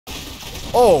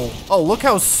Oh, look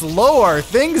how slow our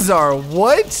things are.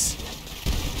 What?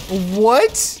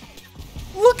 What?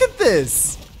 Look at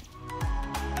this.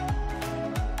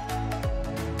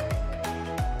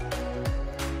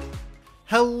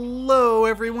 Hello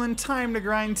everyone,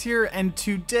 TimeToGrind here, and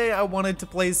today I wanted to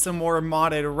play some more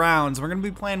modded rounds. We're going to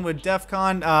be playing with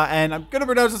Defcon, and I'm going to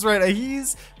pronounce this right,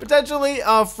 he's potentially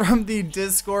from the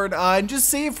Discord, and just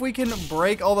see if we can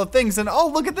break all the things. And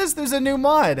oh, look at this, there's a new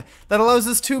mod that allows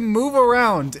us to move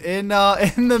around in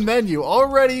the menu.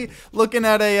 Already looking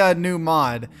at a new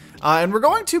mod. And we're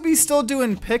going to be still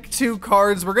doing pick 2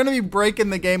 cards. We're going to be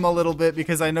breaking the game a little bit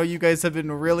because I know you guys have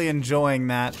been really enjoying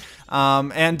that.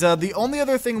 The only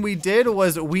other thing we did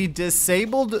was we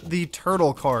disabled the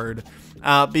turtle card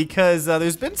because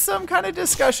there's been some kind of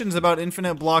discussions about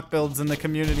infinite block builds in the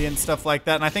community and stuff like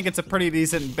that, and I think it's a pretty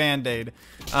decent band-aid.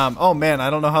 Oh man, I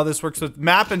don't know how this works with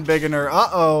map and beginner.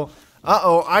 Uh-oh,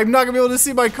 I'm not gonna be able to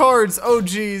see my cards. Oh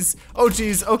geez,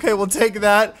 okay, we'll take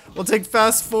that. We'll take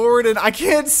fast forward, and I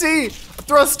can't see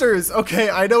thrusters. Okay,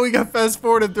 I know we got fast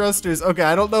forward and thrusters. Okay,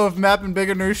 I don't know if map and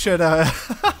beginner should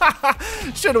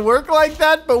should work like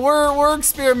that, but we're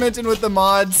experimenting with the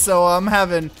mods, so I'm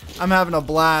having a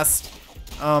blast.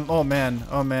 Oh man.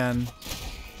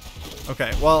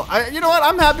 Okay, well, you know what?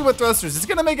 I'm happy with thrusters. It's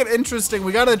gonna make it interesting.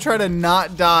 We gotta try to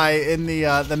not die in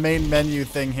the main menu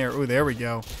thing here. Ooh, there we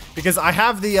go. Because I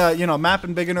have the you know, map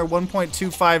and beginner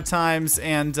 1.25 times,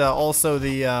 and also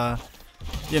the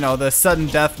the sudden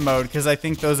death mode, because I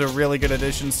think those are really good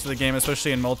additions to the game,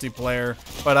 especially in multiplayer.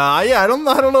 But yeah, I don't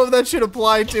know if that should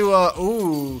apply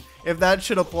to if that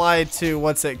should apply to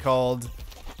what's it called,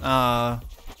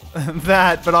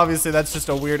 that. But obviously that's just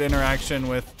a weird interaction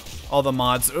with all the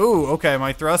mods. Ooh, okay,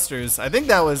 my thrusters. I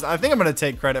think I'm gonna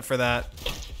take credit for that.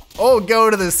 Oh, go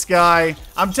to the sky.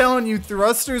 I'm telling you,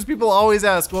 thrusters, people always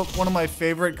ask what one of my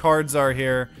favorite cards are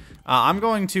here. I'm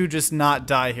going to just not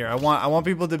die here. I want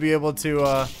people to be able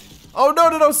to, oh,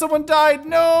 no, someone died.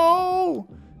 No.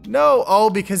 Oh,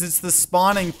 because it's the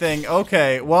spawning thing.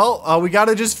 Okay, well, we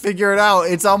gotta just figure it out.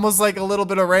 It's almost like a little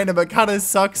bit of random. It kind of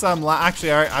sucks.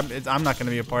 Actually, I'm not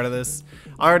gonna be a part of this.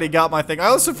 I already got my thing. I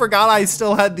also forgot I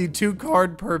still had the 2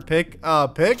 card per pick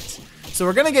picked. So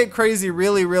we're gonna get crazy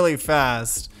really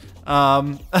fast.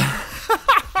 That's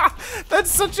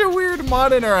such a weird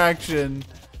mod interaction.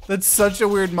 Oh,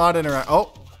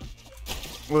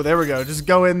 there we go. Just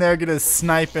go in there, get a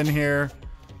snipe in here.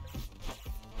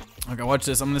 Okay, watch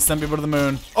this. I'm gonna send people to the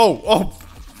moon. Oh,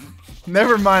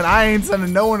 never mind. I ain't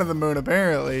sending no one to the moon,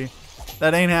 apparently.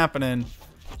 That ain't happening.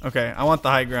 Okay, I want the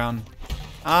high ground.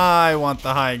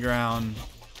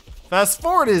 Fast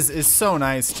forward is so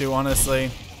nice too,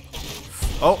 honestly.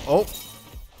 Oh.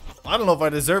 I don't know if I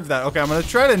deserve that. Okay, I'm gonna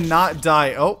try to not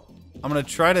die. Oh, I'm gonna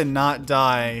try to not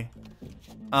die.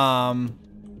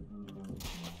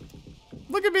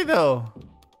 Look at me though.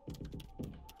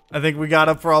 I think we got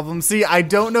a problem. See, I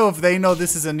don't know if they know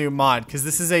this is a new mod, because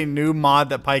this is a new mod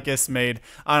that Picus made.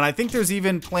 And I think there's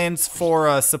even plans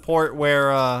for support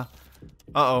where,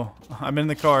 uh-oh, I'm in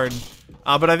the card.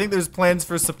 But I think there's plans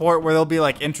for support where there'll be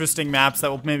like interesting maps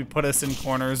that will maybe put us in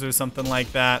corners or something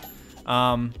like that.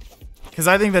 Because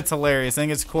I think that's hilarious. I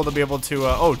think it's cool to be able to,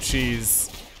 oh jeez.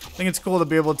 I think it's cool to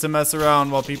be able to mess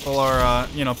around while people are,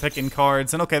 picking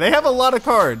cards. And okay, they have a lot of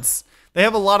cards.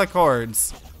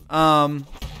 I'm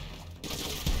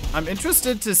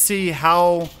interested to see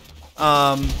how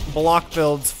block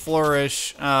builds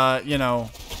flourish, or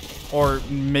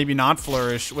maybe not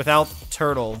flourish without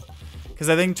Turtle. Because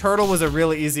I think Turtle was a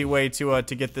really easy way to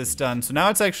get this done. So now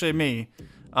it's actually me.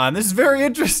 And this is very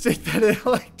interesting that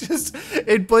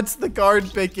it puts the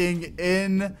card picking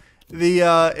in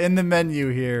the menu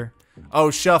here.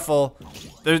 Oh, shuffle.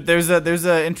 There's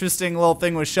a interesting little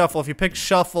thing with shuffle. If you pick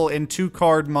shuffle in 2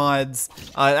 card mods,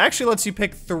 it actually lets you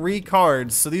pick 3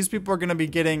 cards. So these people are gonna be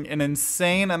getting an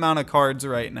insane amount of cards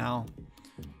right now.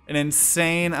 An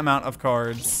insane amount of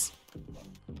cards.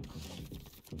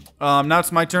 Now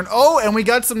it's my turn. Oh, and we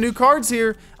got some new cards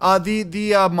here.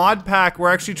 The mod pack, we're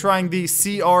actually trying the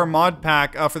CR mod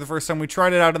pack for the first time. We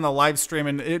tried it out in the live stream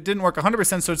and it didn't work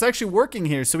 100%, so it's actually working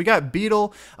here. So we got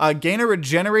Beetle, gain a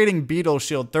regenerating Beetle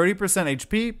shield, 30%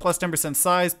 HP, plus 10%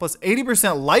 size, plus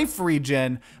 80% life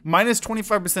regen, minus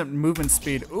 25% movement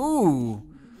speed. Ooh,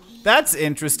 that's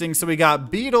interesting. So we got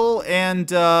Beetle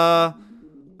and,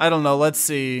 I don't know, let's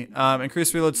see.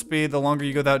 Increase reload speed the longer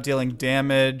you go without dealing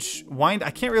damage. Wind,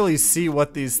 I can't really see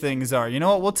what these things are. You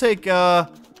know what, we'll take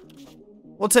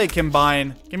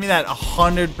combine. Give me that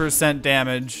 100%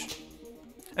 damage.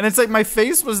 And it's like my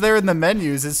face was there in the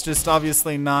menus. It's just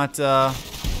obviously not,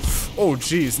 Oh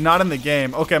geez, not in the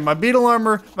game. Okay, my beetle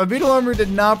armor did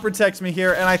not protect me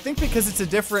here, and I think because it's a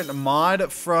different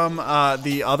mod from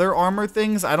the other armor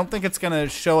things, I don't think it's gonna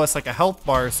show us like a health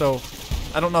bar, so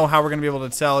I don't know how we're gonna be able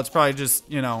to tell. It's probably just,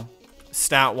 you know,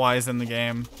 stat-wise in the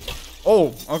game.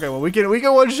 Oh, okay, well we can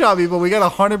one-shot people. We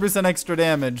got 100% extra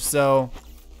damage, so...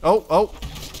 Oh,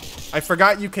 I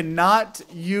forgot you cannot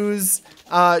use,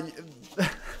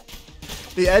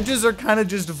 the edges are kind of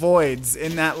just voids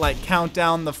in that like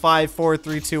countdown, the 5, 4,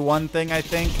 3, 2, 1 thing, I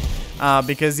think.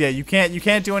 Because yeah, you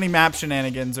can't do any map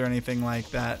shenanigans or anything like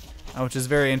that, which is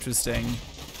very interesting.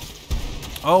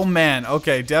 Oh man,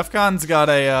 okay, Defcon's got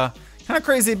a kind of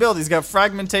crazy build. He's got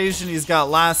fragmentation, he's got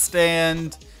last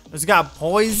stand, he's got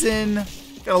poison,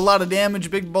 got a lot of damage,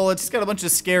 big bullets, he's got a bunch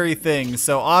of scary things.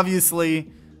 So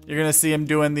obviously, you're gonna see him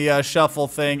doing the shuffle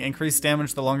thing, increase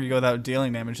damage the longer you go without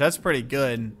dealing damage. That's pretty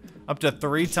good. Up to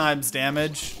 3 times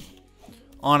damage,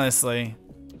 honestly.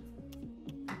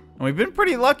 And we've been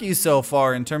pretty lucky so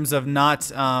far in terms of not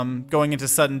going into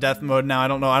sudden death mode now. I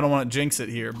don't know, I don't want to jinx it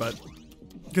here, but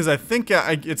because I think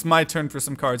it's my turn for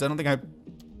some cards. I don't think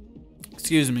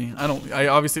excuse me, I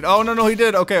obviously, oh no, he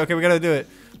did. Okay, we gotta do it.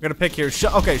 We gotta pick here.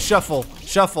 Okay, shuffle,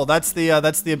 that's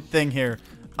the thing here.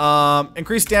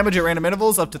 Increase damage at random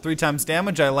intervals up to 3 times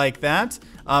damage. I like that.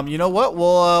 You know what?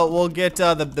 We'll get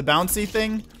the bouncy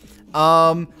thing.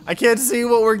 I can't see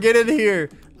what we're getting here.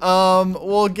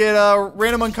 We'll get a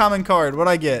random uncommon card. What'd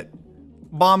I get?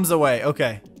 Bombs away.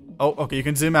 Okay. Oh, okay. You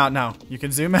can zoom out now. You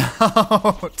can zoom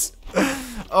out.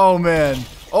 Oh man.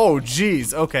 Oh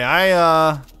geez. Okay.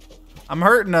 I'm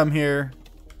hurting them here.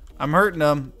 I'm hurting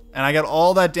them, and I got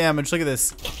all that damage. Look at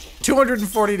this.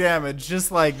 240 damage,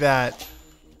 just like that.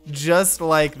 Just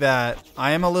like that.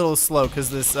 I am a little slow because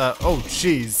this, oh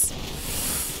jeez.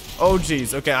 Oh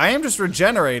geez. Okay, I am just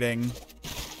regenerating.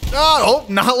 Oh,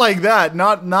 not like that.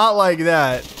 Not like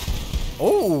that.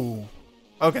 Oh.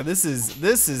 Okay, this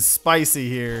is spicy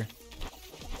here.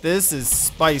 This is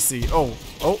spicy. Oh,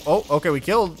 okay, we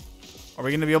killed. Are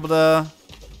we gonna be able to?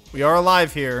 We are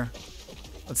alive here.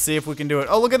 Let's see if we can do it.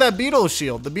 Oh, look at that beetle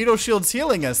shield. The beetle shield's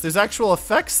healing us. There's actual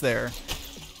effects there.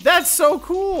 That's so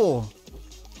cool.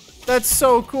 That's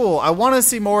so cool. I want to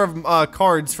see more of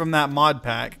cards from that mod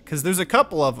pack, because there's a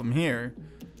couple of them here.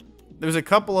 There's a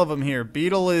couple of them here.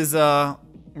 Beetle is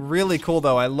really cool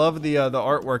though. I love the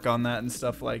artwork on that and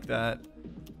stuff like that.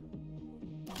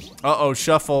 Uh-oh,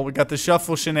 shuffle. We got the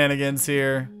shuffle shenanigans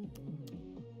here.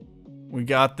 We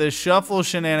got the shuffle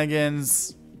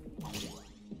shenanigans.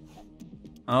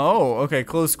 Oh, okay,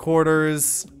 close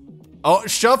quarters. Oh,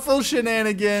 shuffle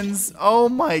shenanigans. Oh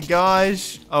my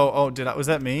gosh. Oh, was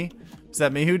that me? Was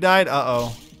that me who died?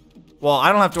 Uh-oh. Well,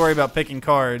 I don't have to worry about picking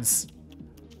cards.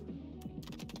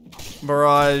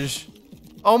 Barrage.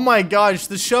 Oh my gosh,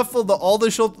 the shuffle,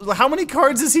 how many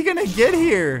cards is he gonna get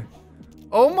here?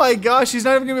 Oh my gosh, he's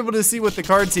not even gonna be able to see what the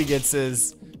cards he gets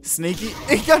is. Sneaky.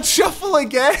 He got shuffle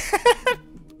again.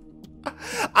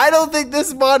 I don't think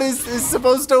this mod is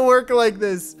supposed to work like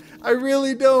this. I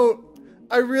really don't.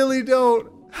 I really don't.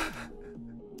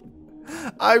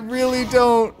 I really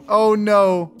don't. Oh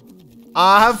no.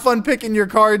 Have fun picking your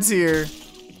cards here.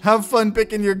 Have fun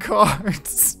picking your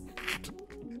cards.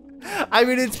 I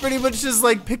mean, it's pretty much just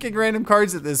like picking random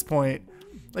cards at this point.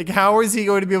 Like, how is he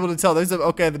going to be able to tell? There's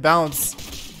okay, the bounce.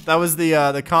 That was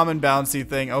the common bouncy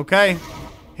thing. Okay,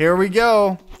 here we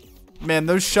go. Man,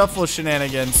 those shuffle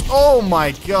shenanigans. Oh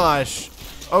my gosh.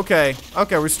 Okay,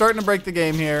 we're starting to break the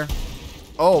game here.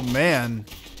 Oh man.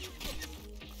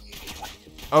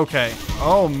 Okay.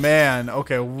 Oh man.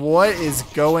 Okay, what is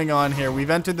going on here? We've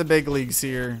entered the big leagues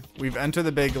here. We've entered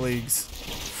the big leagues.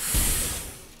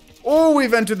 Oh,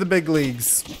 we've entered the big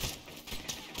leagues.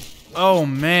 Oh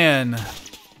man.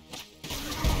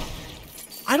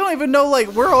 I don't even know, like,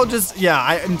 we're all just,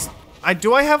 yeah,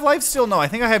 do I have life still? No, I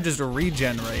think I have just a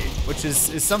regenerate, which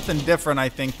is something different, I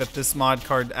think, that this mod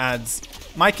card adds.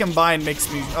 My combine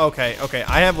makes me, okay,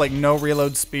 I have like no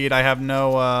reload speed. I have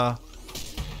no,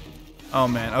 oh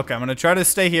man, okay, I'm gonna try to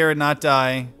stay here and not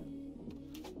die.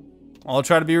 I'll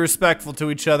try to be respectful to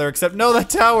each other, except, no, the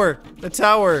tower.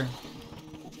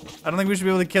 I don't think we should be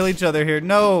able to kill each other here.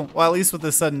 No, well, at least with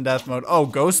the sudden death mode. Oh,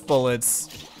 ghost bullets.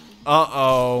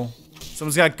 Uh-oh.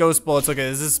 Someone's got ghost bullets. Okay,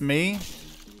 is this me?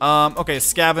 Okay,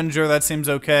 scavenger, that seems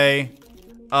okay.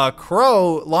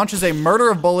 Crow launches a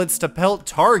murder of bullets to pelt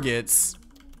targets.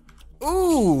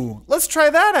 Ooh, let's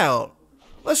try that out.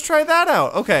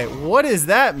 Okay, what does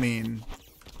that mean?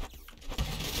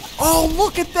 Oh,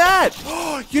 look at that.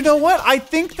 You know what? I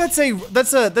think that's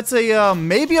a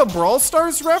maybe a Brawl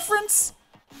Stars reference?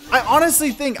 I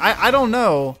honestly think, I don't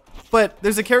know. But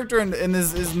there's a character in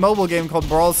this mobile game called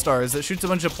Brawl Stars that shoots a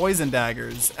bunch of poison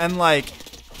daggers. And like,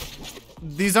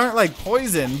 these aren't like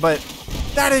poison, but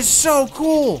that is so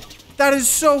cool. That is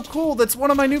so cool. That's one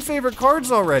of my new favorite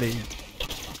cards already.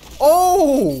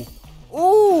 Oh!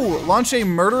 Ooh! Launch a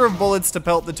murder of bullets to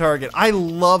pelt the target. I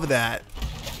love that.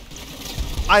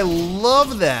 I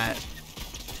love that.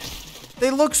 They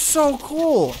look so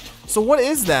cool. So what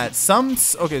is that?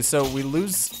 Okay, so we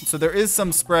lose, so there is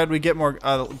some spread. We get more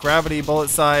gravity, bullet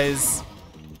size.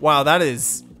 Wow, that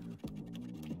is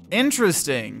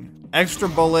interesting. Extra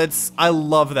bullets. I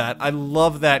love that. I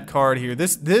love that card here.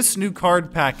 This new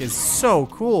card pack is so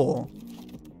cool.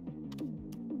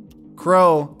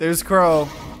 Crow. There's Crow.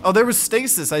 Oh, there was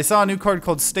Stasis. I saw a new card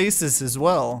called Stasis as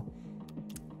well.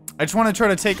 I just want to try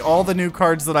to take all the new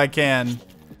cards that I can.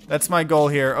 That's my goal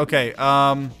here. Okay,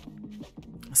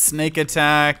 Snake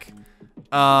Attack,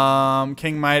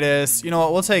 King Midas. You know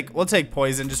what? We'll take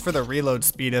Poison just for the reload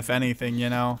speed, if anything. You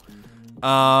know,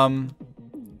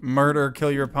 Murder,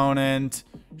 kill your opponent.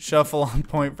 Shuffle on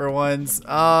point for once.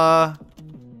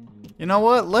 You know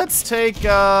what? Let's take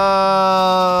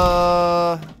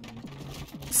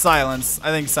Silence.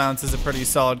 I think Silence is a pretty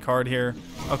solid card here.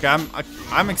 Okay,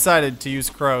 I'm excited to use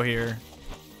Crow here.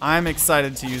 I'm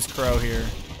excited to use Crow here.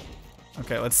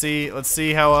 Okay, let's see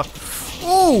how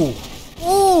ooh!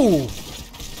 Ooh!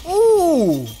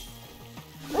 Ooh!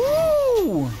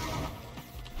 Ooh!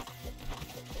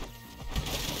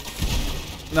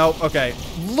 No, okay.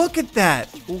 Look at that.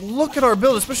 Look at our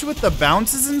build, especially with the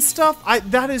bounces and stuff.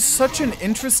 That is such an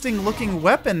interesting looking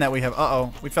weapon that we have.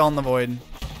 Uh-oh, we fell in the void.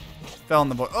 Fell in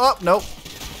the void. Oh, nope.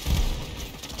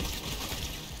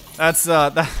 That's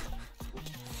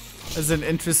an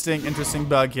interesting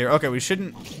bug here. Okay, we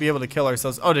shouldn't be able to kill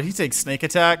ourselves. Oh, did he take Snake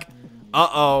Attack?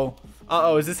 Uh-oh.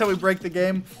 Uh-oh, is this how we break the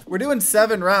game? We're doing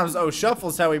 7 rounds. Oh,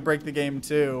 Shuffle's how we break the game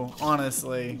too,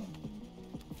 honestly.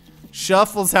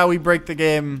 Shuffle's how we break the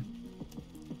game.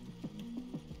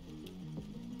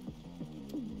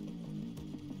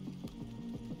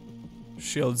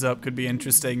 Shields up could be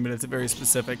interesting, but it's a very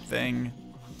specific thing.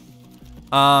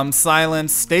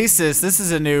 Silence, Stasis. This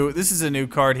is a new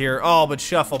card here. Oh, but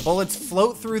Shuffle. Bullets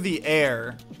float through the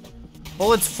air.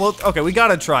 Bullets float. Okay, we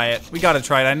gotta try it. We gotta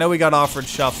try it. I know we got offered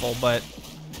Shuffle, but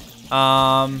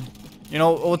you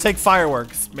know, we'll take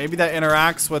Fireworks. Maybe that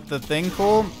interacts with the thing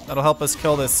cool. That'll help us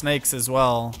kill the snakes as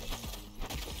well.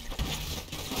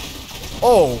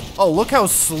 Oh, look how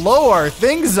slow our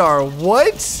things are.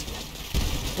 What?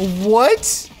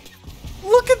 What?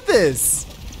 Look at this.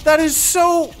 That is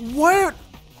so, what?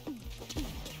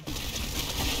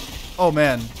 Oh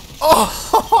man. Oh,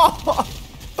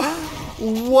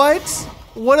 what?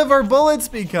 What have our bullets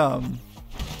become?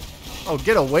 Oh,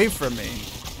 get away from me.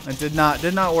 It did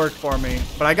not work for me.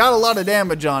 But I got a lot of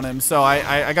damage on him, so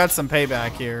I got some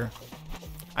payback here.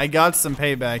 I got some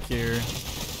payback here.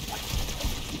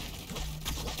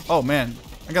 Oh man,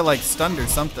 I got like stunned or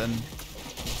something.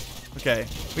 Okay,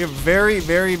 we have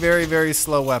very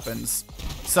slow weapons.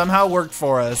 Somehow worked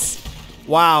for us.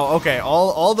 Wow, okay,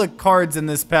 all the cards in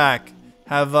this pack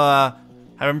have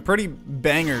been pretty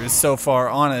bangers so far,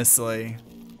 honestly.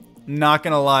 Not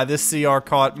gonna lie, this CR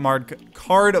card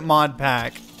mod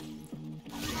pack.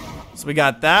 So we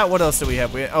got that. What else do we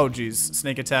have? Oh geez,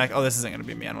 Snake Attack. Oh, this isn't gonna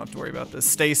be me. I don't have to worry about this.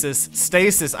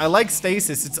 Stasis. I like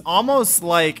Stasis. It's almost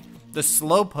like the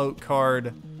Slowpoke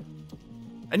card.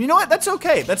 And you know what? That's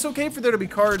okay. That's okay for there to be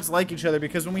cards like each other,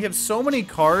 because when we have so many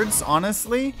cards,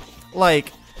 honestly,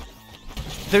 like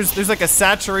there's like a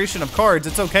saturation of cards.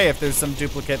 It's okay if there's some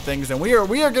duplicate things, and we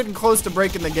are getting close to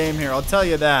breaking the game here. I'll tell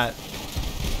you that.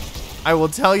 I will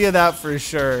tell you that for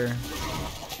sure.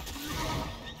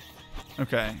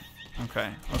 Okay.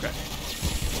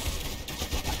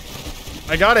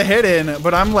 I got a hit in,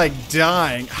 but I'm like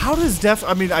dying. How does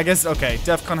I mean, I guess, okay,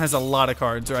 Defcon has a lot of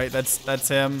cards, right? That's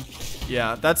him.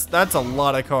 Yeah, that's a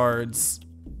lot of cards.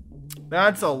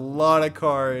 That's a lot of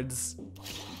cards.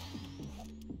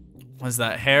 Was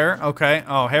that Hair? Okay.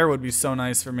 Oh, Hair would be so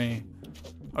nice for me.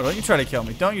 Oh, don't you try to kill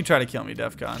me. Don't you try to kill me,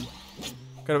 Defcon.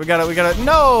 We gotta,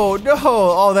 no.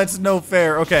 Oh, that's no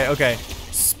fair. Okay.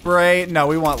 Spray, no,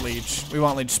 we want Leech.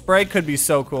 Spray could be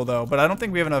so cool though, but I don't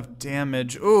think we have enough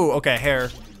damage. Ooh, okay, Hair,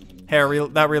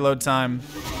 that reload time.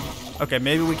 Okay,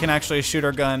 maybe we can actually shoot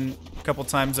our gun a couple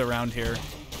times around here.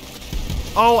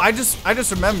 Oh, I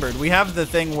just remembered. We have the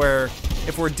thing where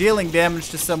if we're dealing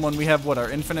damage to someone, we have, what, our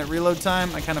infinite reload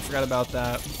time? I kind of forgot about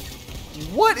that.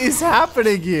 What is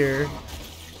happening here?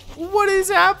 What is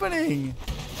happening?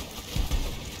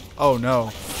 Oh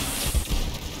no.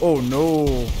 Oh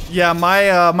no. Yeah,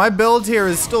 my build here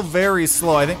is still very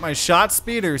slow. I think my shot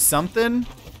speed or something.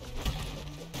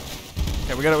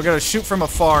 we gotta shoot from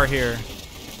afar here.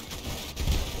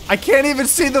 I can't even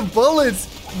see the bullets.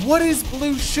 What is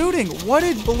blue shooting? What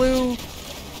did blue...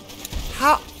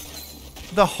 How...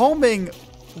 The homing...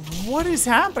 What is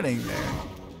happening there?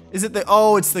 Is it the...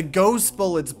 Oh, it's the ghost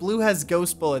bullets. Blue has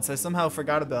ghost bullets. I somehow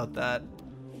forgot about that.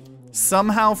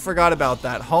 Somehow forgot about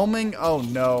that. Homing? Oh,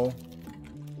 no.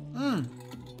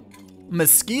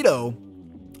 Mosquito.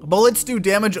 Bullets do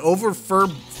damage over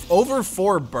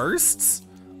 4 bursts?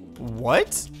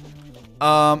 What?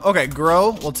 Okay,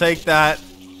 grow. We'll take that.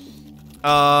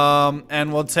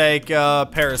 And we'll take,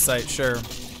 parasite, sure.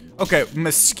 Okay,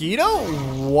 mosquito?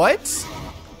 What?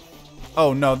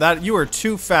 Oh, no, you are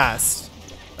too fast.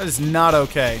 That is not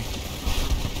okay.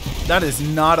 That is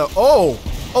not oh,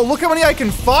 look how many I can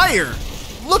fire.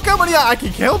 Look how many I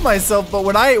can kill myself, but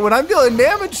when I'm dealing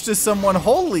damage to someone,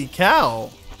 holy cow.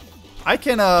 I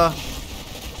can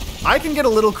get a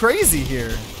little crazy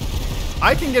here.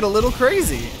 I can get a little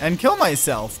crazy and kill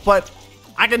myself, but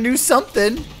I can do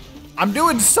something. I'm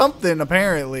doing something,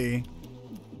 apparently.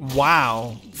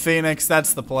 Wow. Phoenix,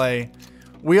 that's the play.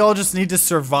 We all just need to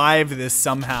survive this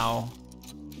somehow.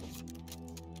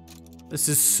 This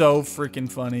is so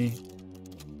freaking funny.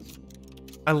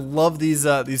 I love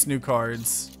these new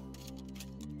cards.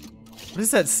 What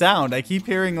is that sound? I keep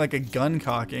hearing like a gun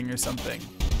cocking or something.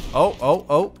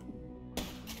 Oh.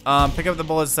 Pick up the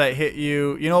bullets that hit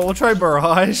you. You know what? We'll try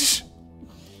barrage.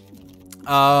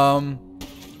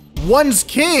 One's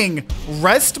king.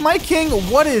 Rest my king.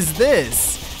 What is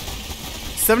this?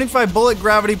 75 bullet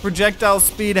gravity, projectile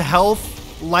speed,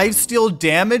 health, lifesteal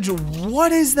damage.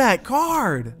 What is that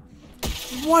card?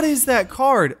 What is that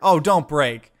card? Oh, don't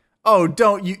break. Oh,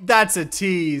 don't you. That's a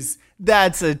tease.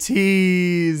 That's a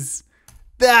tease.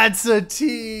 That's a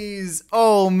tease.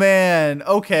 Oh man.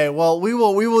 Okay, well, we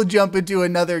will jump into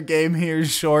another game here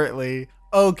shortly.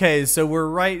 Okay, so we're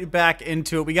right back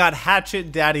into it. We got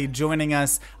Hatchet Daddy joining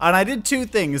us, and I did 2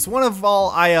 things. One of all,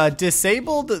 I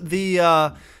disabled the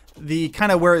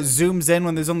kind of where it zooms in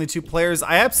when there's only 2 players.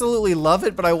 I absolutely love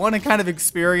it, but I want to kind of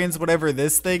experience whatever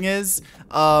this thing is.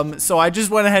 So I just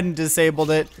went ahead and disabled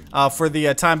it for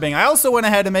the time being. I also went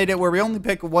ahead and made it where we only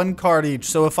pick 1 card each.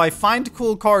 So if I find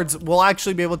cool cards, we'll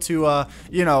actually be able to,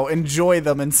 you know, enjoy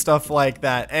them and stuff like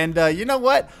that. And you know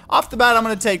what? Off the bat, I'm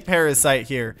going to take Parasite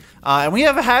here. And we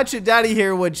have a Hatchet Daddy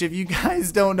here, which if you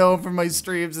guys don't know from my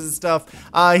streams and stuff,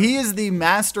 he is the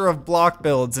master of block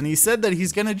builds. And he said that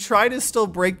he's going to try to still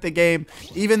break the game,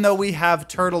 even though we have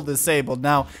Turtle disabled.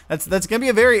 Now, that's going to be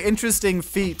a very interesting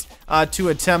feat to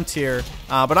attempt here.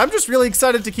 But I'm just really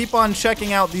excited to keep on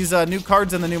checking out these new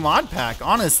cards in the new mod pack.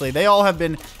 Honestly, they all have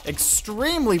been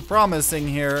extremely promising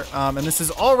here. And this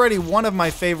is already one of my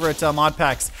favorite mod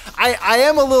packs. I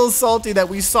am a little salty that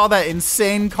we saw that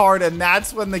insane card and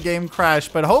that's when the game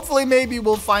crashed. But hopefully maybe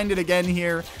we'll find it again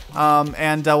here.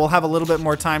 And we'll have a little bit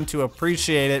more time to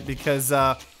appreciate it because...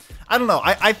 I don't know.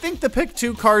 I think the pick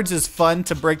 2 cards is fun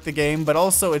to break the game, but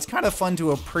also it's kind of fun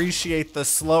to appreciate the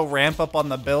slow ramp up on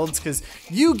the builds because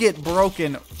you get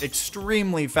broken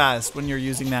extremely fast when you're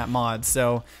using that mod.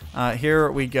 So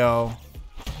here we go.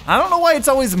 I don't know why it's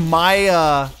always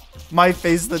my my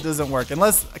face that doesn't work,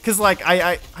 unless because like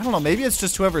I don't know. Maybe it's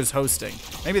just whoever's hosting.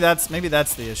 Maybe that's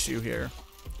the issue here.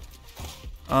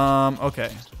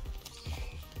 Okay.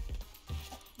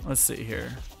 Let's see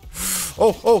here.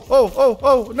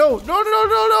 Oh, no,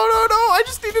 I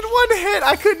just needed 1 hit.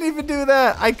 I couldn't even do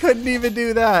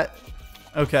that.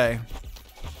 Okay.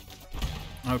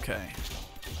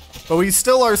 But we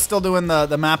still are doing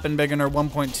the map and beginner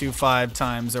 1.25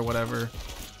 times or whatever.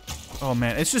 Oh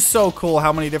man, it's just so cool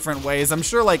how many different ways. I'm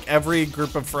sure like every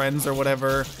group of friends or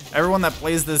whatever, everyone that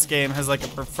plays this game has like a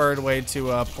preferred way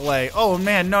to play. Oh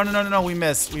man, no, we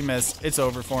missed. It's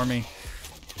over for me.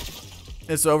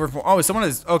 It's over for... Oh, someone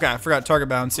is... Okay, I forgot Target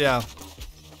Bounce, yeah.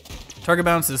 Target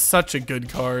Bounce is such a good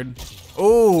card.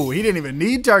 Oh, he didn't even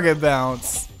need Target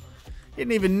Bounce. He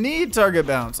didn't even need Target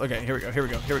Bounce. Okay, here we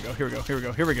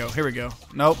go.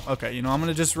 Nope. Okay, you know, I'm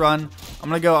gonna just run. I'm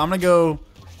gonna go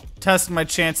test my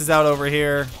chances out over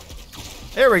here.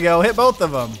 There we go. Hit both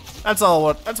of them. That's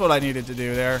what I needed to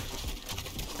do there.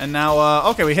 And now,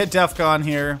 okay, we hit DEFCON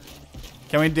here.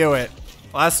 Can we do it?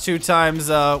 Last 2 times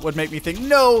would make me think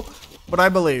no. But I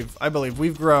believe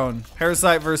we've grown.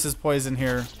 Parasite versus Poison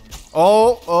here.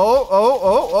 Oh,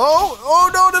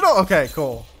 no. Okay,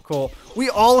 cool. We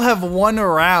all have 1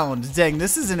 round. Dang,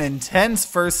 this is an intense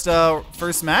first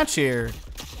match here.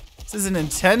 This is an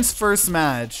intense first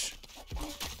match.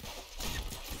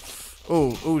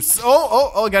 Ooh.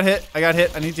 I got hit.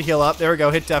 I need to heal up. There we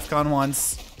go. Hit DEFCON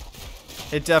once.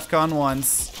 Hit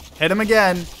him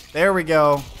again. There we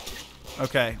go.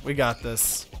 Okay, we got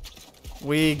this.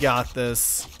 We got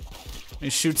this. Let me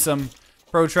shoot some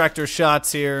protractor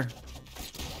shots here.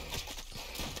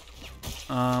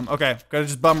 Okay, gotta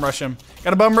just bum rush him.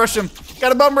 Gotta bum rush him.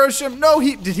 Gotta bum rush him. No,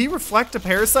 did he reflect a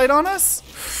parasite on us?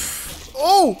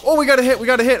 Oh, we got a hit. We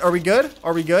got a hit. Are we good?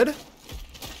 Are we good?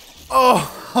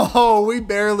 Oh, we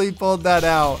barely pulled that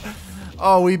out.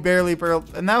 Oh, we barely.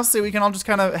 And now see, we can all just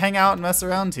kind of hang out and mess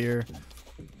around here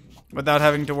without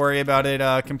having to worry about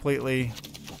it completely.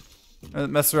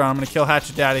 Mess around. I'm gonna kill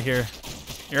Hatchet Daddy here.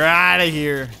 You're out of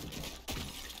here.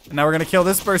 And now we're gonna kill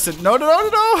this person. No, no, no, no,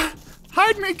 no.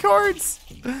 Hide me, cards.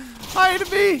 Hide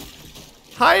me.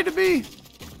 Hide me.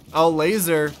 Oh,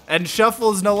 laser. And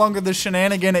shuffle is no longer the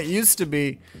shenanigan it used to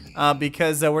be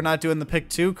because we're not doing the pick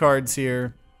 2 cards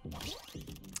here.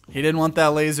 He didn't want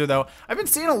that laser though. I've been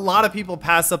seeing a lot of people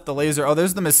pass up the laser. Oh,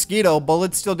 there's the mosquito.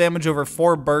 Bullets steal damage over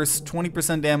 4 bursts,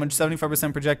 20% damage,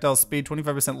 75% projectile speed,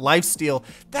 25% life steal.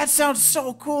 That sounds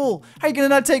so cool. How are you gonna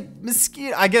not take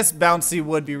mosquito? I guess bouncy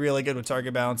would be really good with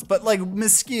target bounce, but like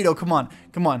mosquito, come on,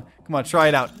 come on, come on, try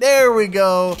it out. There we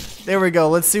go. There we go.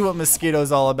 Let's see what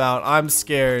mosquito's all about. I'm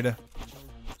scared.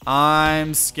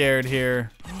 I'm scared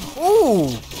here. Ooh,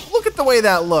 look at the way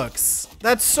that looks.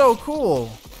 That's so cool.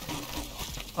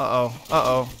 Uh-oh,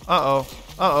 uh-oh, uh-oh,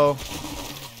 uh-oh.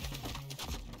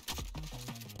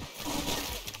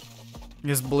 I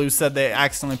guess Blue said they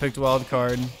accidentally picked wild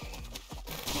card.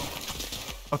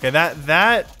 Okay,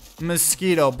 that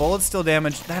mosquito, bullet steal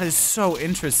damage, that is so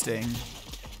interesting.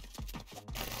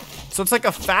 So it's like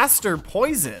a faster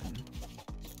poison.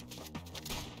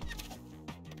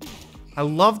 I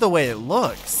love the way it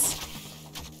looks.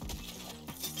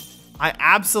 I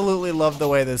absolutely love the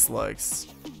way this looks.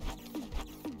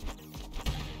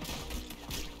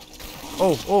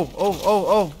 Oh, oh, oh, oh,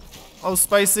 oh. Oh,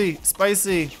 spicy,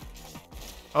 spicy.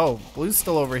 Oh, Blue's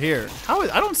still over here. How is,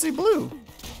 I don't see Blue.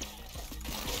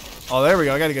 Oh, there we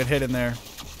go. I got a good hit in there.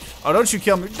 Oh, don't you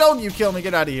kill me. Don't you kill me.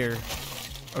 Get out of here.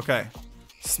 Okay.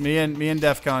 It's me and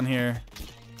Defcon here.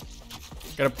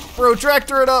 Gotta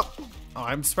protractor it up. Oh,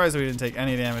 I'm surprised we didn't take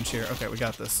any damage here. Okay, we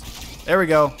got this. There we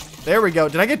go. There we go.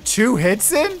 Did I get 2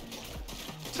 hits in?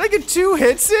 Did I get 2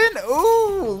 hits in?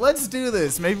 Ooh, let's do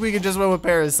this. Maybe we can just win with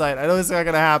Parasite. I know it's not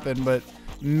gonna happen, but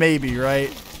maybe,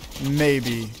 right?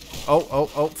 Maybe. Oh,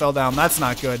 oh, oh, fell down. That's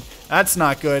not good. That's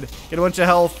not good. Get a bunch of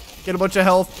health. Get a bunch of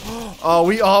health. Oh,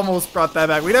 we almost brought that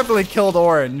back. We definitely killed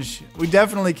Orange. We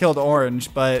definitely killed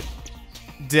Orange, but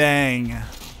dang.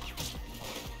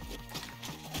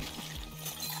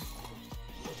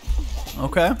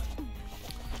 Okay.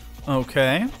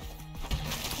 Okay.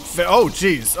 Oh,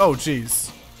 jeez. Oh,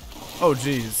 jeez. Oh,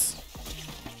 jeez.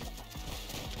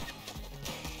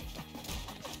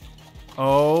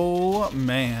 Oh,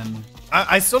 man.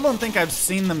 I still don't think I've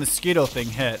seen the mosquito thing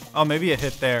hit. Oh, maybe it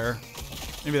hit there.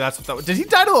 Maybe that's what that was. Did he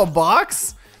die to a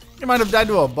box? He might have died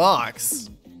to a box.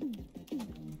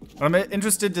 I'm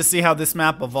interested to see how this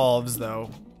map evolves, though.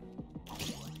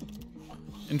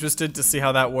 Interested to see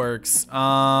how that works.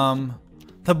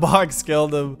 The box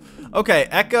killed him. Okay,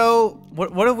 Echo.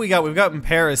 What have we got? We've got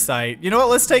Parasite. You know what?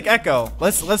 Let's take Echo.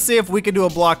 Let's see if we can do a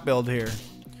block build here.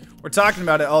 We're talking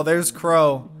about it. Oh, there's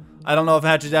Crow. I don't know if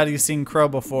Hatchet Daddy's seen Crow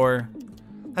before.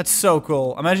 That's so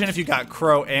cool. Imagine if you got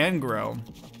Crow and Grow.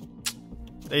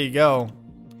 There you go.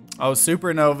 Oh,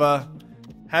 Supernova.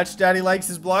 Hatchet Daddy likes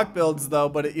his block builds though,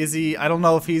 but is he? I don't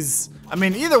know if he's. I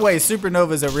mean, either way,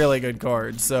 Supernova is a really good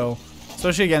card. So,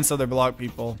 especially against other block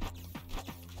people.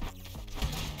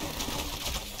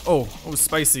 Oh,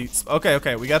 spicy. Okay,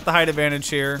 okay, we got the height advantage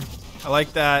here. I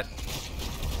like that.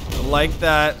 I like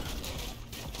that.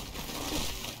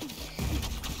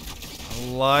 I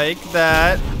like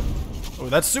that. Oh,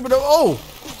 that's super dope. Oh!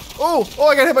 Oh! Oh,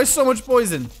 I got hit by so much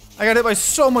poison. I got hit by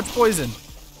so much poison.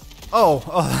 Oh.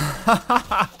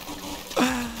 Oh,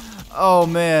 oh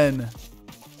man.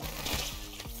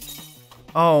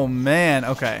 Oh, man.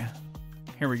 Okay.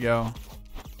 Here we go.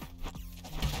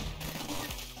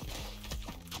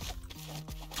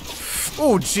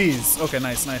 Oh, jeez. Okay,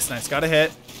 nice, nice, nice. Got a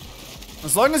hit.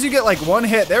 As long as you get like 1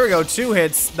 hit, there we go, 2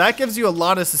 hits. That gives you a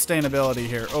lot of sustainability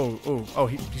here. Oh, oh, oh,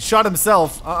 he shot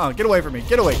himself. Get away from me.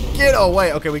 Get away. Get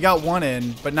away. Okay, we got 1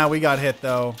 in, but now we got hit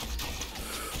though.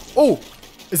 Oh,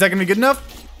 is that gonna be good enough?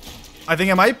 I think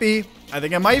it might be. I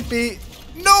think it might be.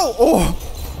 No! Oh!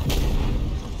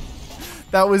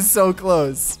 That was so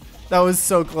close. That was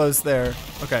so close there.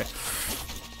 Okay.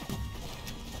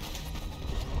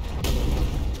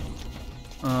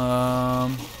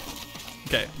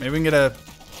 Okay, maybe we can get a...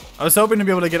 I was hoping to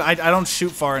be able to get... I don't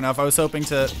shoot far enough. I was hoping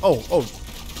to... Oh, oh. I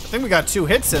think we got 2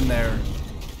 hits in there.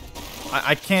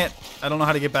 I can't... I don't know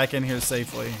how to get back in here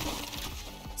safely.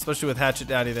 Especially with Hatchet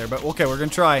Daddy there. But okay, we're gonna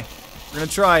try. We're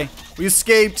gonna try. We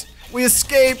escaped. We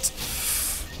escaped.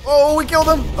 Oh, we killed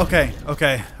him. Okay,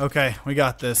 okay, okay. We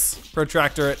got this.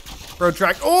 Protractor it.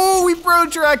 Protract. Oh, we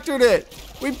protractored it.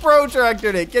 We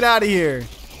protractored it. Get out of here.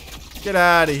 Get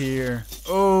out of here.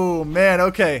 Oh, man.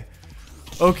 Okay.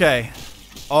 Okay.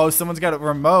 Oh, someone's got a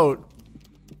remote.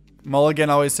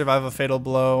 Mulligan always survive a fatal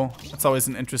blow. That's always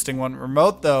an interesting one.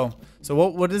 Remote, though. So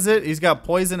what is it? He's got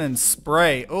poison and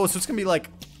spray. Oh, so it's gonna be like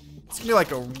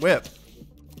a whip.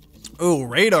 Oh,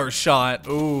 radar shot.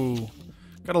 Ooh.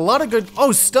 Got a lot of good.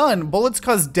 Oh, stun. Bullets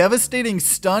cause devastating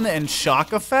stun and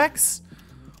shock effects.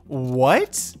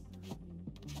 What?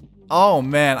 Oh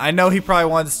man, I know he probably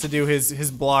wants to do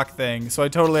his block thing, so I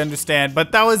totally understand.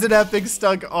 But that was an epic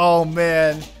stunt. Oh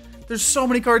man, there's so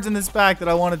many cards in this pack that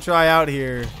I want to try out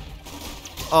here.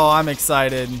 Oh, I'm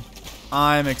excited.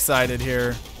 I'm excited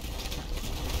here.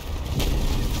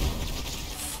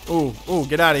 Ooh, ooh,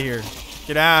 get out of here.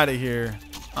 Get out of here.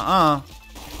 Yeah.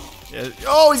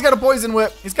 Oh, he's got a poison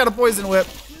whip. He's got a poison whip.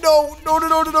 No, no, no,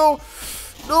 no, no, no.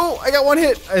 No, I got one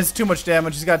hit. It's too much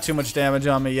damage. He's got too much damage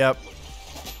on me. Yep.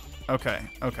 Okay,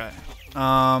 okay.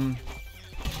 Oh.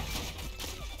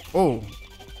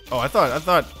 Oh, I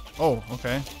thought. Oh,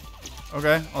 okay.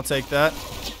 Okay, I'll take that.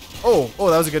 Oh,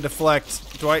 that was a good deflect.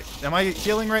 Am I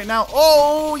healing right now?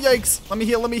 Oh, yikes. Let me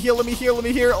heal, let me heal, let me heal, let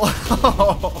me heal.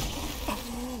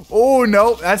 Oh,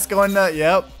 no, that's going to,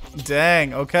 yep.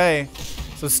 Dang, okay.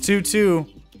 So it's 2-2.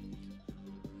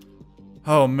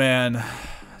 Oh, man.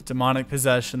 Demonic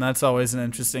Possession, that's always an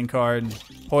interesting card.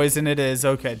 Poison it is,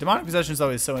 okay. Demonic Possession is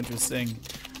always so interesting.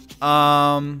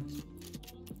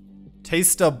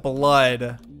 Taste of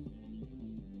Blood.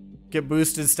 Get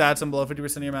boosted stats and below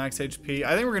 50% of your max HP.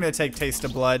 I think we're gonna take Taste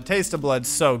of Blood. Taste of Blood's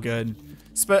so good.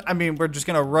 I mean, we're just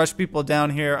gonna rush people down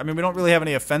here. I mean, we don't really have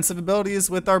any offensive abilities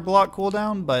with our block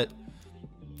cooldown, but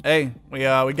hey, we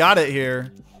got it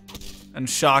here. And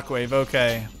Shockwave,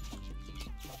 okay.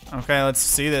 Okay, let's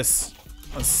see this.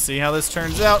 Let's see how this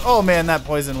turns out. Oh man, that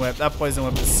poison whip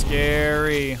is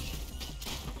scary.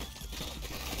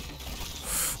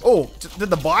 Oh, did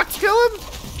the box kill him?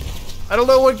 I don't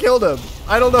know what killed him.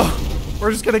 I don't know.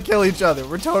 We're just gonna kill each other.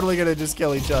 We're totally gonna just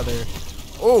kill each other.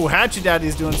 Oh, Hatchet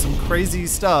Daddy's doing some crazy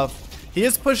stuff. He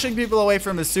is pushing people away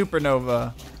from the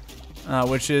supernova,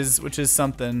 which is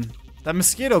something. That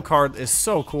mosquito card is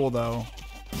so cool though.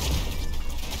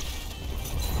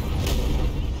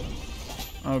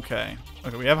 Okay.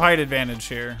 Okay, we have height advantage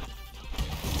here.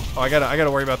 Oh, I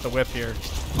gotta worry about the whip here.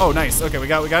 Oh, nice. Okay, we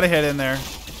got a hit in there.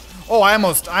 Oh, I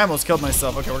almost killed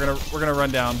myself. Okay, we're gonna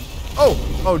run down.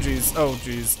 Oh geez. Oh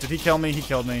geez. Did he kill me? He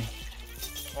killed me.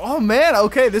 Oh man.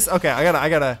 Okay, okay.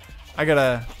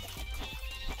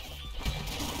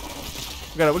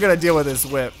 We gotta deal with this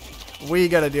whip. We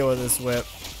gotta deal with this whip.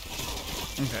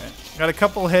 Okay. Got a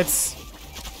couple hits.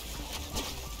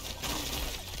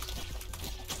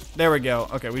 There we go.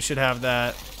 Okay, we should have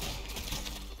that.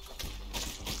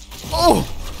 Oh!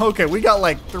 Okay, we got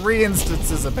like 3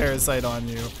 instances of Parasite on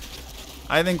you.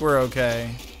 I think we're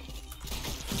okay.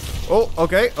 Oh,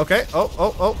 okay, okay. Oh,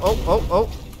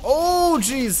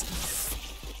 jeez.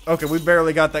 Okay, we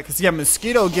barely got that, because, yeah,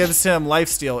 Mosquito gives him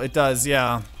lifesteal. It does,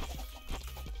 yeah.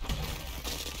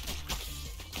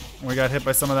 We got hit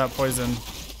by some of that poison.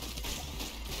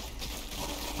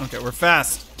 Okay, we're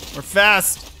fast. We're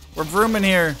fast. We're vrooming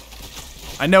here.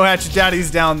 I know Hatchet Daddy's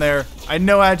down there. I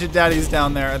know Hatchet Daddy's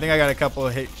down there. I think I got a couple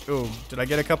of hits. Ooh, did I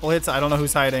get a couple hits? I don't know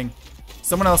who's hiding.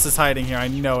 Someone else is hiding here. I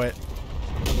know it.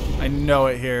 I know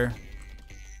it here.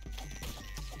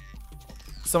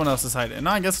 Someone else is hiding.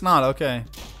 No, I guess not. Okay.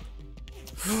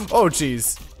 Oh,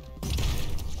 jeez.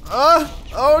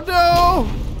 Oh, no.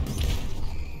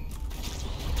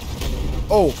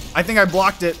 Oh, I think I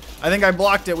blocked it. I think I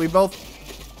blocked it. We both...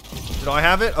 Did I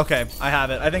have it? Okay, I have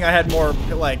it. I think I had more,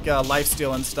 like,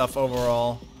 lifesteal and stuff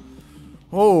overall.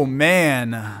 Oh,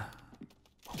 man.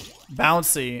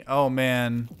 Bouncy. Oh,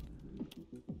 man.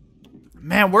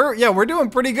 Man, we're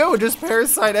doing pretty good with just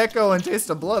Parasite, Echo, and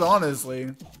Taste of Blood,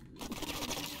 honestly.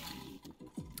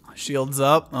 Shields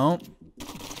up. Oh.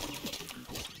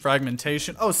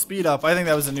 Fragmentation. Oh, Speed Up. I think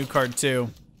that was a new card, too.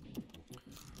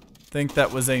 I think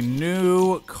that was a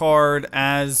new card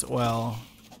as well.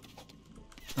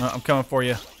 I'm coming for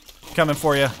you. Coming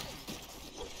for you.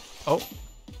 Oh.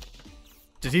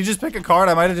 Did he just pick a card?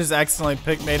 I might have just accidentally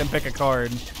made him pick a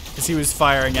card. Because he was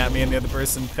firing at me and the other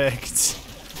person picked.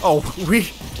 Oh,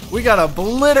 we got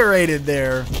obliterated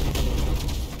there.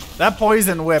 That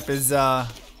poison whip is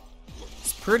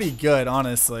it's pretty good,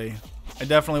 honestly. I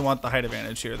definitely want the height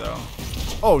advantage here, though.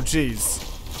 Oh, jeez.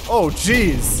 Oh,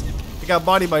 jeez. I got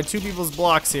bodied by 2 people's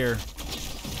blocks here.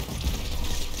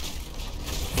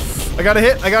 I got a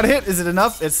hit. I got a hit. Is it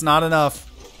enough? It's not enough.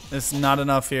 It's not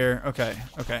enough here. Okay.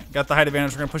 Okay. Got the height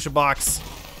advantage. We're going to push a box.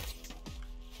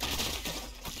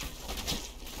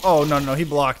 Oh, no, no. He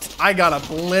blocked. I got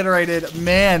obliterated.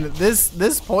 Man,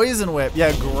 this poison whip.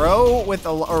 Yeah, grow with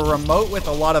a remote with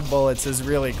a lot of bullets is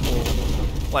really cool.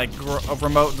 Like a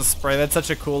remote to spray. That's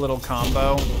such a cool little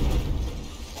combo.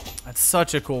 That's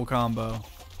such a cool combo.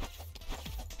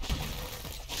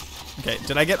 Okay,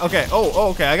 did I get, okay.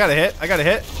 Oh, okay, I got a hit. I got a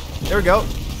hit. There we go.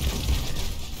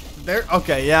 There,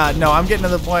 okay, yeah, no, I'm getting to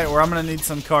the point where I'm gonna need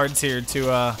some cards here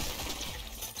to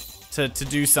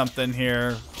do something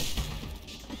here.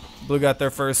 Blue got their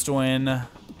first win.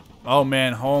 Oh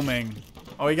man, homing.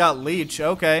 Oh, he got leech,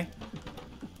 okay.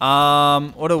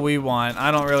 What do we want?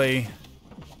 I don't really,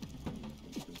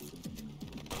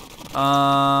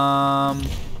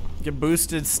 get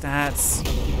boosted stats.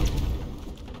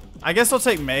 I guess I'll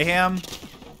take Mayhem.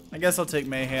 I guess I'll take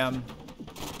Mayhem.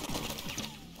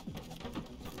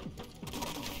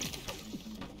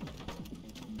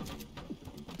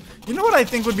 You know what I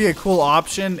think would be a cool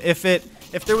option if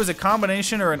there was a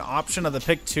combination or an option of the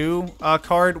pick 2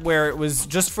 card where it was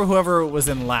just for whoever was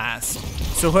in last.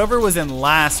 So whoever was in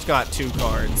last got 2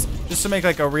 cards, just to make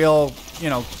like a real, you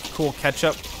know, cool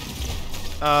catch-up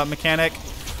mechanic.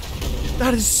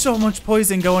 That is so much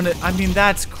poison going to, I mean,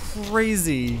 that's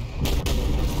crazy.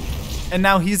 And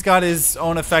now he's got his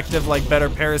own effective, like, better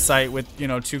parasite with, you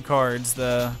know, 2 cards.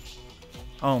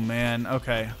 Oh man,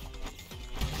 okay.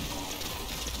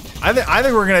 I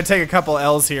think we're gonna take a couple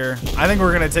L's here. I think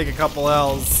we're gonna take a couple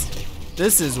L's.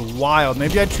 This is wild.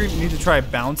 Maybe I need to try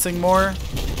bouncing more.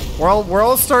 We're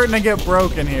all starting to get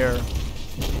broken here.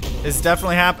 It's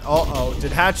definitely happening. Uh-oh,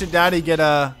 did Hatchet Daddy get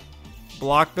a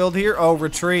block build here? Oh,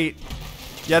 retreat.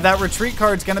 Yeah, that retreat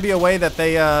card's gonna be a way that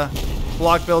they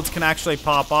block builds can actually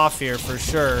pop off here for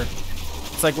sure.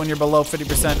 It's like when you're below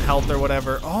 50% health or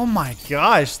whatever. Oh my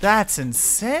gosh, that's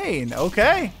insane.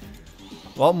 Okay.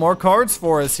 Well, more cards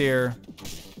for us here.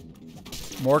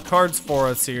 More cards for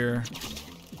us here.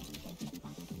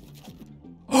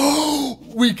 Oh,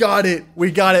 we got it. We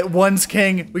got it. One's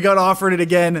King. We got offered it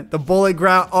again. The bullet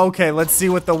ground. Okay, let's see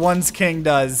what the One's King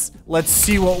does. Let's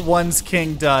see what One's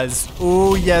King does.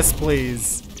 Ooh, yes,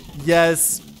 please.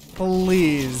 Yes,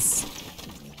 please.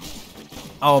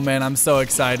 Oh, man, I'm so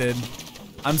excited.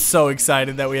 I'm so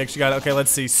excited that we actually got it. Okay,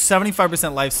 let's see.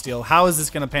 75% lifesteal. How is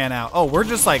this going to pan out? Oh, we're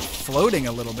just, like, floating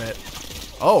a little bit.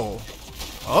 Oh.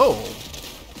 Oh.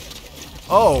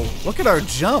 Oh, look at our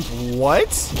jump.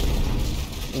 What?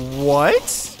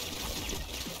 What?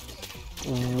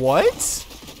 What?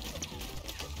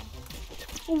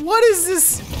 What is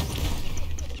this?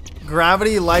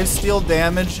 Gravity, lifesteal,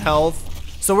 damage,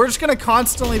 health. So we're just gonna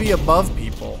constantly be above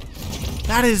people.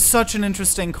 That is such an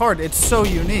interesting card. It's so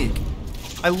unique.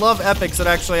 I love epics that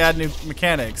actually add new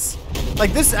mechanics.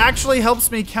 Like this actually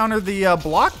helps me counter the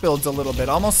block builds a little bit,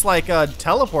 almost like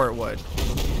teleport would.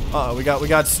 Uh-oh, we got,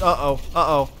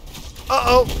 uh-oh.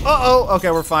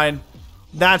 Okay, we're fine.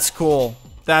 That's cool.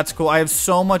 That's cool. I have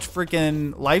so much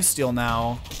freaking lifesteal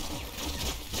now.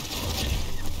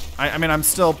 I mean,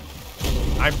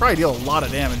 I probably deal a lot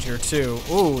of damage here too.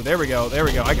 Ooh, there we go. There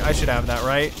we go. I should have that,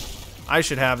 right? I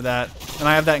should have that. And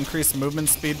I have that increased movement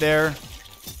speed there.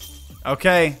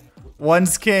 Okay.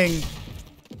 One's King.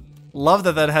 Love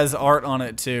that that has art on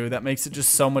it too. That makes it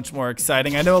just so much more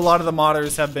exciting. I know a lot of the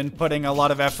modders have been putting a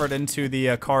lot of effort into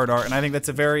the card art, and I think that's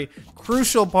a very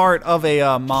crucial part of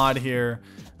a mod here,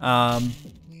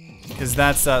 because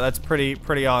that's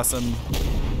pretty awesome.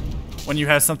 When you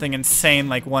have something insane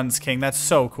like One's King, that's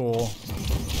so cool.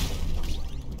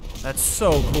 That's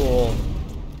so cool.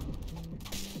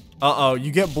 Uh-oh,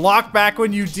 you get blocked back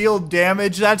when you deal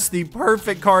damage. That's the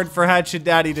perfect card for Hatchet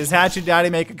Daddy. Does Hatchet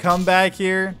Daddy make a comeback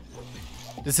here?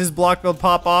 Does his block build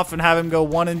pop off and have him go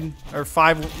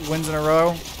 5 wins in a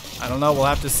row? I don't know, we'll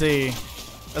have to see.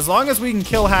 As long as we can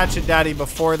kill Hatchet Daddy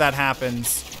before that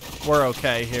happens, we're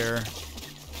okay here.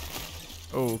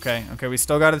 Oh, okay. Okay, we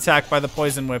still got attacked by the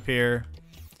Poison Whip here.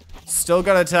 Still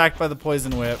got attacked by the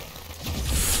Poison Whip.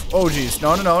 Oh, geez.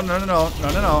 No.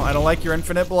 I don't like your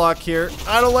infinite block here.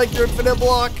 I don't like your infinite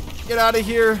block. Get out of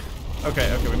here.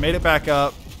 Okay, we made it back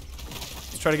up.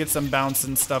 Let's try to get some bounce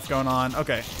and stuff going on.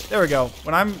 Okay, there we go.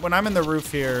 When I'm in the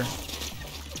roof here.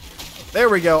 There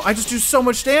we go. I just do so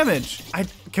much damage.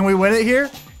 Can we win it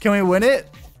here? Can we win it?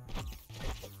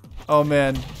 Oh,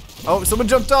 man. Oh, someone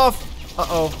jumped off.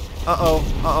 Uh-oh.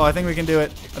 I think we can do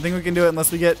it. I think we can do it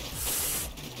unless we get...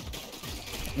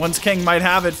 One's King might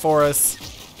have it for us.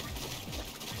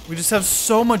 We just have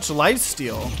so much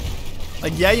lifesteal.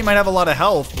 Like, yeah, you might have a lot of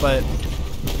health, but...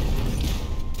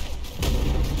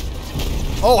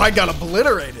 Oh, I got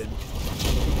obliterated.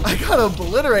 I got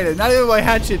obliterated. Not even by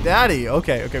Hatchet Daddy.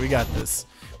 Okay, we got this.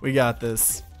 We got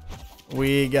this.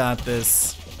 We got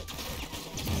this.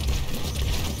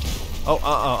 Oh,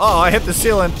 I hit the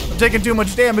ceiling. I'm taking too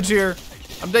much damage here.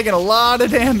 I'm taking a lot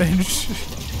of damage.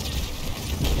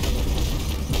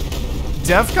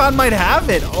 Defcon might have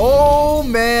it. Oh,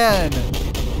 man.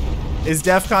 Is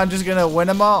Defcon just gonna win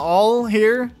them all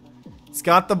here? He's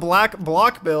got the black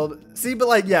block build. See, but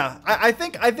like, yeah, I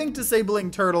think disabling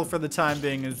Turtle for the time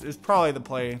being is probably the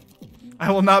play.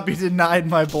 I will not be denied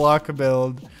my block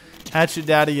build. Hatchet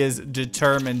Daddy is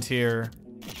determined here.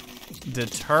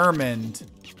 Determined.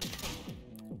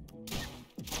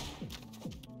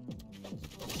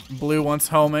 Blue wants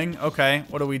homing. Okay,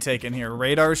 what are we taking here?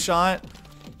 Radar shot.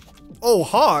 Oh,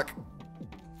 Hawk.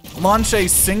 Launch a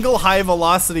single high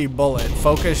velocity bullet.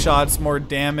 Focus shots, more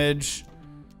damage.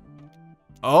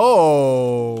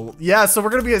 Oh, yeah, so we're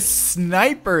gonna be a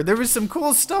sniper. There was some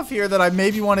cool stuff here that I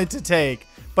maybe wanted to take,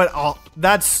 but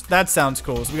that sounds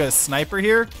cool. So we got a sniper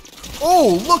here.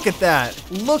 Oh, look at that.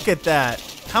 Look at that.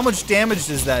 How much damage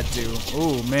does that do?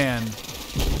 Oh, man.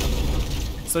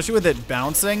 Especially with it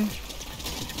bouncing.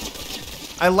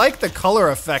 I like the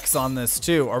color effects on this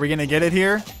too. Are we gonna get it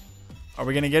here? Are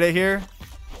we gonna get it here?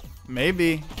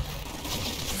 Maybe.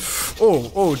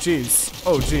 Oh, jeez.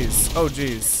 Oh, jeez. Oh,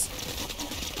 jeez.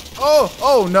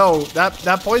 Oh, no.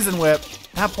 That poison whip.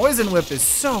 That poison whip is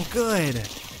so good.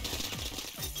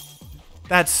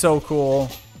 That's so cool.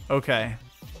 Okay.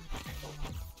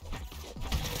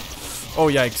 Oh,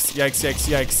 yikes. Yikes, yikes,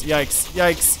 yikes, yikes,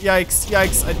 yikes, yikes,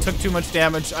 yikes. I took too much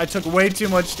damage. I took way too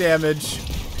much damage.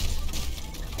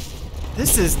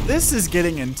 This is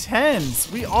getting intense.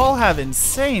 We all have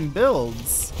insane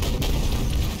builds.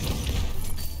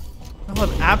 We all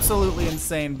have absolutely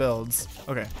insane builds.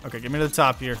 Okay, get me to the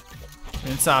top here. Get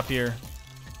me to the top here.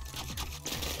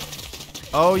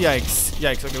 Oh, yikes.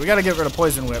 Yikes. Okay, we gotta get rid of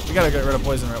Poison Whip. We gotta get rid of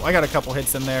Poison Whip. I got a couple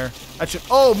hits in there. That should.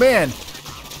 Oh, man.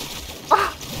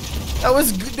 Ah, that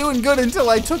was doing good until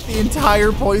I took the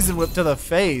entire Poison Whip to the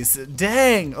face.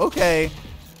 Dang. Okay.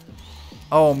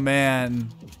 Oh, man.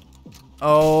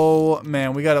 Oh,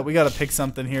 man. We gotta pick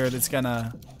something here that's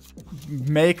gonna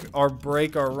make or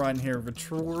break our run here.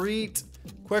 Retreat.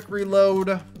 Quick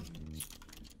reload.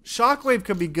 Shockwave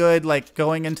could be good, like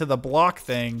going into the block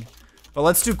thing. But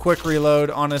let's do quick reload,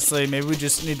 honestly. Maybe we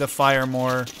just need to fire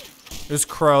more. There's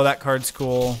Crow. That card's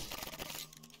cool.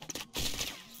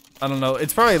 I don't know.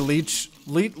 It's probably Leech.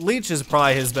 Leech is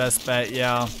probably his best bet,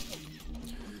 yeah.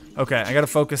 Okay, I gotta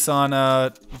focus on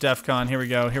Defcon. Here we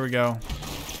go. Here we go.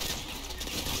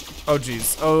 Oh,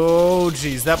 jeez. Oh,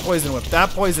 jeez. That Poison Whip. That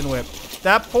Poison Whip.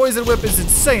 That Poison Whip is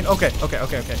insane. Okay. We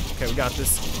got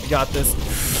this. We got this.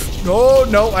 Oh,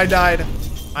 no. I died.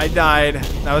 I died.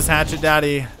 That was Hatchet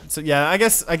Daddy. So, yeah, I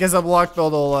guess a block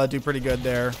build will do pretty good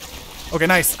there. Okay,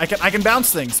 nice. I can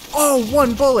bounce things. Oh,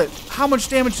 one bullet. How much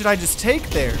damage did I just take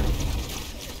there?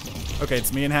 Okay,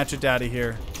 it's me and Hatchet Daddy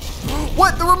here.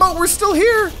 What? The remote? We're still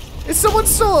here. Is someone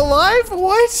still alive?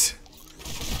 What?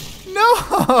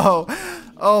 No.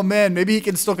 Oh, man. Maybe he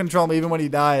can still control me even when he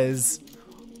dies.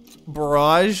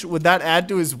 Barrage? Would that add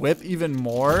to his whip even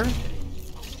more?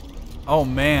 Oh,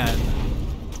 man.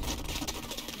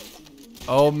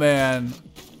 Oh, man.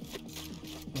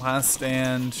 Last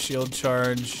stand. Shield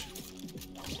charge.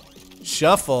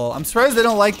 Shuffle. I'm surprised they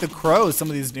don't like the Crow, some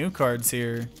of these new cards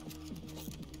here.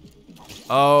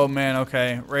 Oh, man.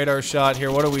 Okay. Radar shot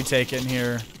here. What are we taking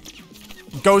here?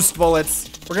 Ghost bullets.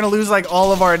 We're going to lose, like,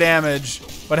 all of our damage.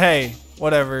 But, hey.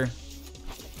 Whatever.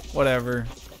 Whatever.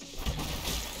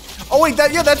 Oh, wait.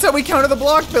 That's how we counter the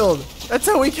block build. That's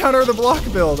how we counter the block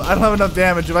build. I don't have enough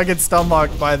damage if I get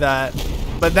stomached by that.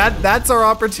 But that's our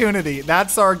opportunity.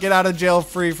 That's our get out of jail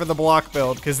free for the block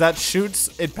build. Because that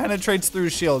shoots, it penetrates through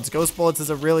shields. Ghost bullets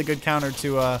is a really good counter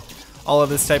to all of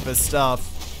this type of stuff.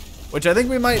 Which I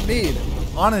think we might need,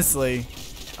 honestly.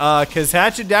 Because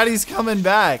Hatchet Daddy's coming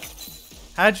back.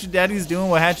 Hatchet Daddy's doing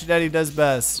what Hatchet Daddy does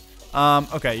best.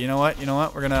 Okay, you know what? You know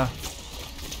what? We're gonna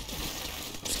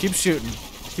just keep shooting.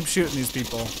 Keep shooting these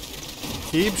people.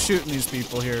 Keep shooting these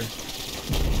people here.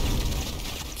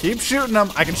 Keep shooting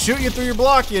them. I can shoot you through your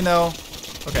block, you know.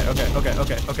 Okay.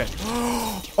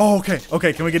 Oh,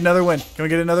 okay. Can we get another win? Can we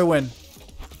get another win?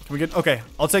 Can we get? Okay.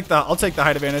 I'll take the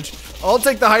height advantage. I'll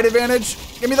take the height advantage.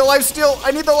 Give me the life steal.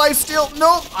 I need the life steal.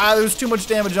 Nope. There's too much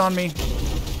damage on me.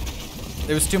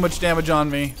 There's too much damage on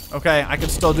me. Okay, I can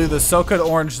still do this. So could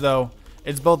Orange, though.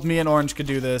 It's both me and Orange could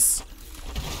do this.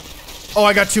 Oh,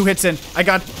 I got 2 hits in. I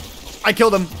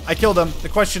killed him. I killed him. The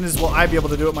question is, will I be able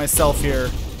to do it myself here?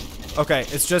 Okay,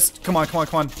 it's just, come on.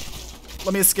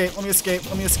 Let me escape.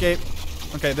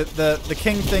 Okay, the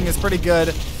king thing is pretty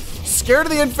good. Scared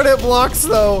of the infinite blocks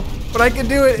though, but I can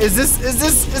do it. Is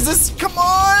this, come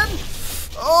on.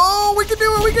 Oh, we can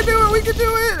do it, we can do it, we can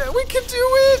do it, we can do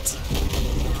it.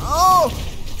 Oh,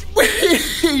 we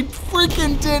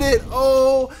freaking did it.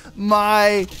 Oh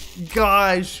my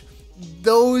gosh.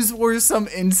 Those were some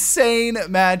insane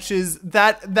matches.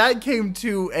 That came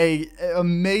to a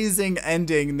amazing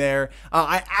ending there.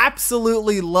 I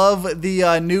absolutely love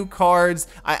the new cards.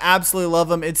 I absolutely love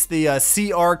them. It's the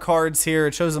CR cards here.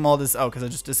 It shows them all this. Oh, because I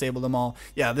just disabled them all.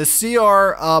 Yeah, the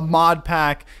CR mod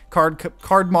pack.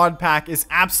 Card mod pack is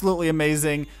absolutely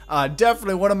amazing.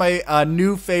 Definitely one of my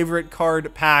new favorite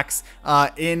card packs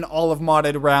in all of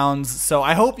modded rounds. So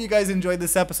I hope you guys enjoyed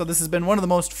this episode. This has been one of the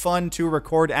most fun to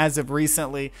record as of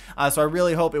recently. So I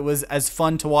really hope it was as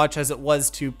fun to watch as it was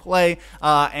to play.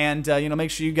 You know,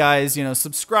 make sure you guys, you know,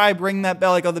 subscribe, ring that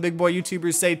bell like all the big boy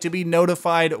YouTubers say to be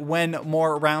notified when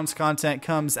more rounds content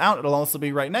comes out. It'll also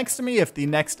be right next to me if the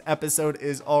next episode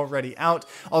is already out.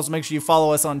 Also, make sure you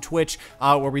follow us on Twitch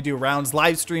where we do rounds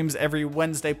live streams every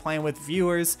Wednesday playing with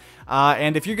viewers.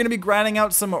 And if you're going to be grinding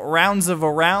out some rounds of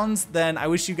rounds, then I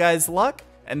wish you guys luck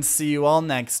and see you all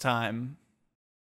next time.